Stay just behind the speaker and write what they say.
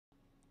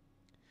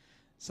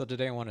So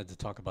today I wanted to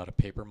talk about a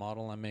paper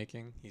model I'm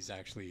making. He's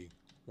actually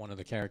one of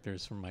the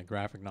characters from my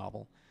graphic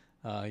novel.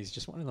 He's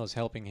just one of those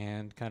helping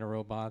hand kind of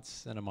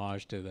robots, an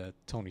homage to the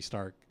Tony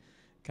Stark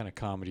kind of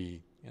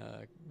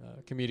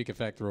comedic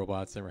effect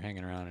robots that were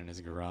hanging around in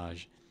his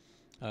garage.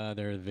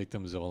 They're the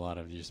victims of a lot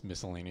of just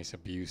miscellaneous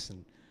abuse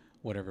and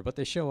whatever, but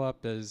they show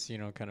up as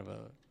kind of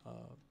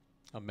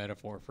a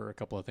metaphor for a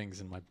couple of things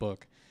in my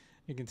book.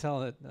 You can tell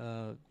that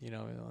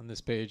on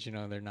this page,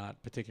 they're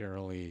not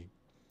particularly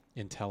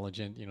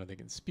intelligent. They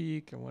can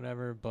speak or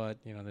whatever, but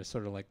they're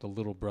sort of like the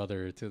little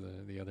brother to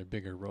the other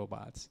bigger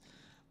robots.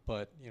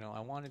 But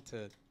I wanted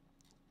to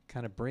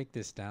kind of break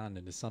this down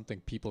into something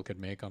people could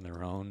make on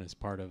their own as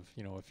part of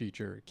a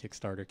future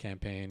Kickstarter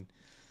campaign.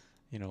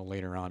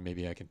 Later on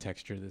maybe I can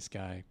texture this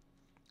guy.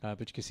 But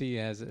you can see he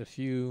has a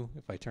few.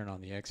 If I turn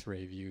on the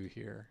X-ray view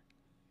here,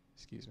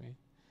 excuse me,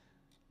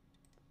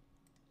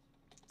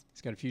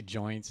 he's got a few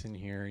joints in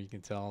here. You can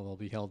tell they'll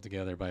be held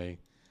together by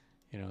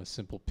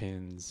simple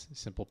pins,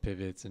 simple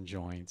pivots and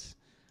joints,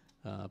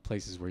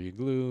 places where you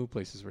glue,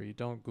 places where you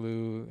don't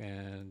glue,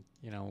 and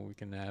we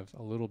can have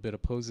a little bit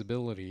of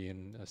posability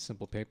in a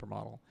simple paper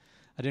model.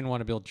 I didn't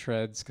want to build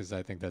treads because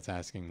I think that's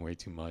asking way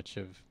too much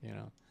of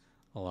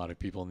a lot of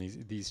people.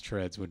 And these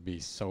treads would be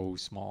so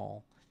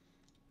small.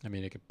 I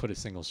mean, I could put a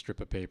single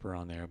strip of paper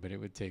on there, but it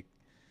would take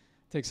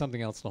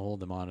something else to hold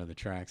them onto the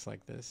tracks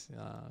like this,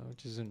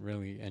 which isn't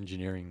really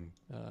engineering.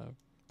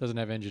 Doesn't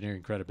have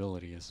engineering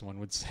credibility, as one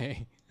would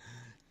say.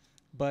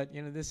 But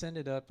this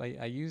ended up.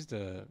 I used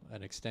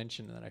an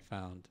extension that I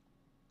found.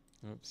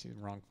 Oops,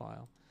 wrong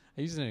file.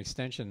 I used an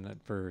extension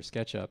for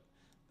Sketchup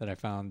that I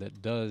found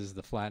that does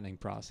the flattening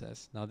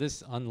process. Now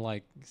this,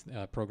 unlike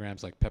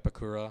programs like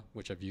Pepakura,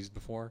 which I've used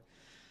before,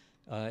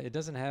 it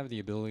doesn't have the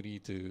ability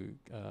to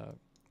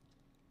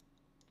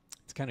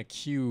kind of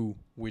cue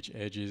which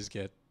edges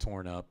get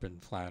torn up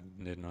and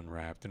flattened and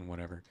unwrapped and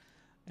whatever.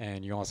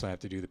 And you also have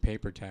to do the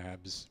paper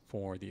tabs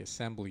for the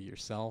assembly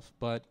yourself.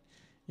 But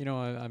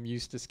I'm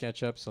used to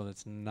SketchUp, so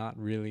that's not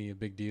really a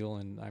big deal,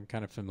 and I'm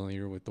kind of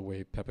familiar with the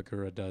way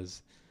Pepakura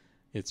does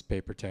its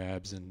paper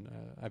tabs, and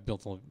I've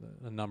built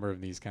a number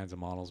of these kinds of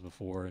models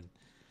before, and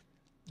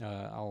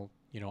I'll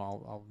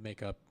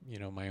make up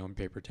my own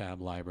paper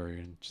tab library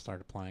and start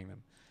applying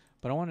them.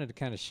 But I wanted to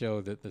kind of show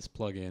that this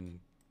plugin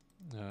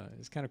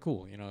is kind of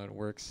cool. It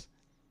works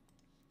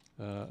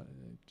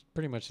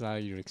pretty much how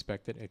you'd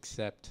expect it,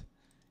 except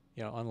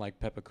unlike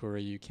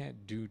Pepakura, you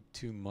can't do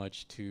too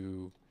much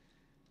to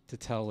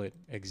tell it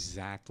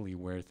exactly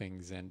where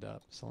things end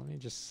up. So let me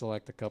just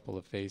select a couple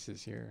of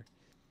faces here.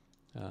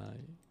 You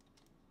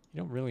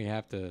don't really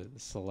have to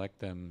select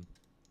them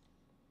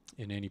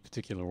in any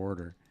particular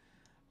order,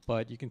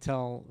 but you can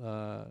tell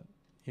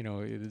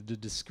the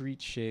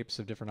discrete shapes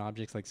of different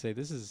objects. Like say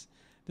this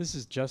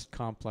is just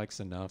complex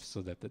enough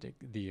so that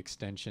the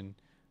extension,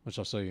 which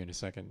I'll show you in a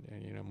second,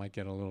 might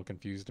get a little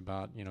confused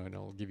about.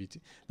 It'll give you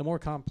the more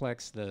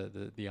complex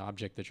the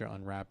object that you're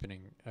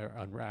unwrapping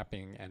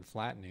and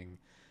flattening,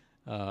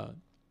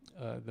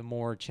 the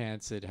more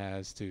chance it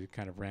has to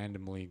kind of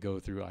randomly go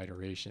through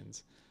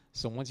iterations.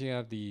 So once you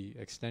have the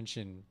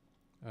extension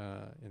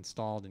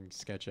installed in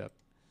SketchUp,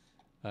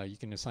 you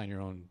can assign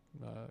your own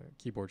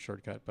keyboard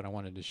shortcut, but I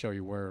wanted to show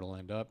you where it'll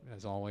end up.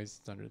 As always,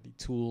 it's under the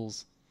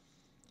Tools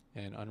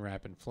and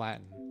Unwrap and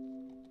Flatten.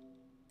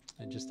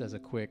 And just as a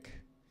quick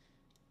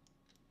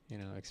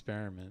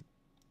experiment,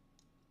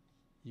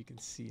 you can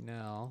see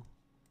now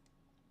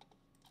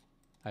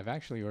I've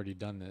actually already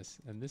done this,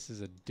 and this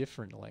is a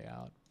different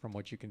layout from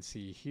what you can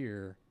see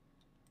here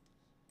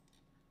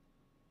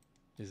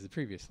is the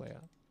previous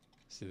layout.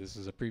 See, this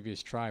is a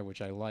previous try, which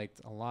I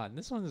liked a lot, and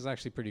this one is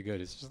actually pretty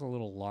good. It's just a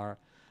little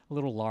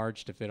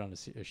large to fit on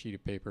a sheet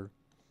of paper.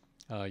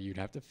 You'd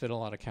have to fit a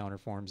lot of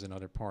counterforms and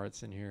other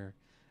parts in here,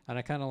 and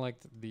I kind of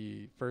liked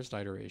the first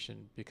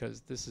iteration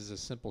because this is a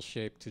simple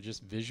shape to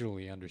just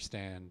visually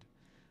understand.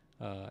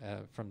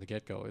 From the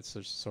get-go, it's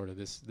just sort of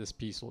this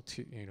piece will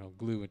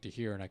glue into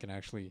here, and I can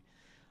actually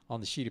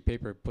on the sheet of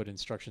paper put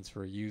instructions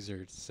for a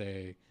user to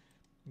say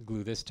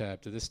glue this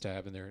tab to this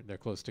tab, and they're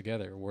close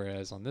together,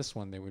 whereas on this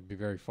one they would be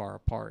very far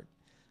apart.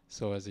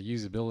 So as a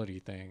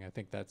usability thing, I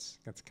think that's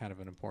kind of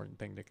an important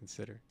thing to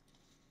consider.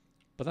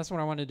 But that's what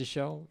I wanted to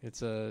show.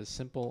 It's a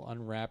simple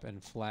unwrap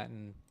and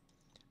flatten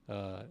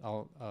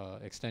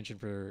extension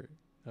for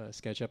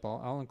SketchUp.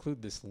 I'll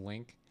include this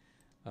link.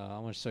 I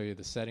want to show you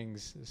the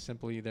settings.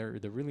 Simply, there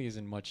really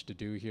isn't much to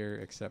do here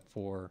except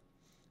for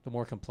the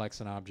more complex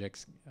an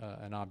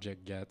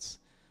object gets,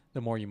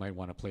 the more you might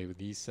want to play with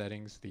these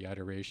settings, the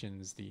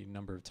iterations, the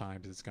number of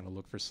times it's going to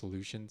look for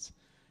solutions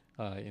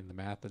in the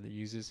math that it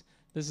uses.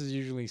 This is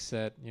usually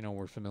set,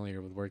 we're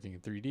familiar with working in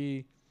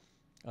 3D.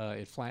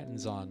 It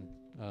flattens on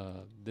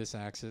this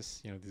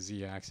axis, the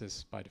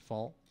Z-axis by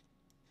default.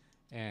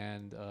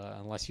 And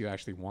unless you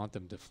actually want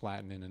them to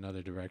flatten in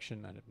another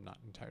direction, I'm not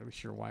entirely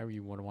sure why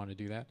you would want to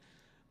do that.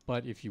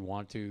 But if you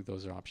want to,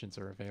 those options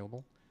are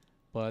available.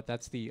 But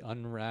that's the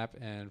Unwrap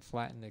and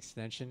Flatten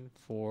extension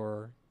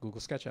for Google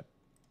SketchUp.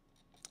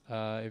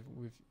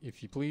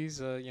 if you please,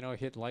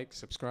 hit like,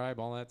 subscribe,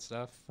 all that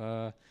stuff.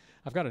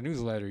 I've got a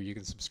newsletter you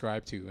can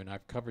subscribe to, and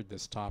I've covered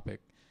this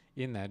topic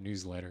in that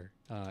newsletter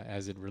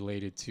as it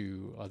related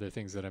to other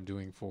things that I'm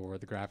doing for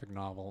the graphic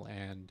novel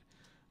and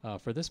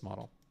for this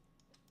model.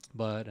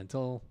 But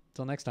until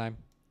next time.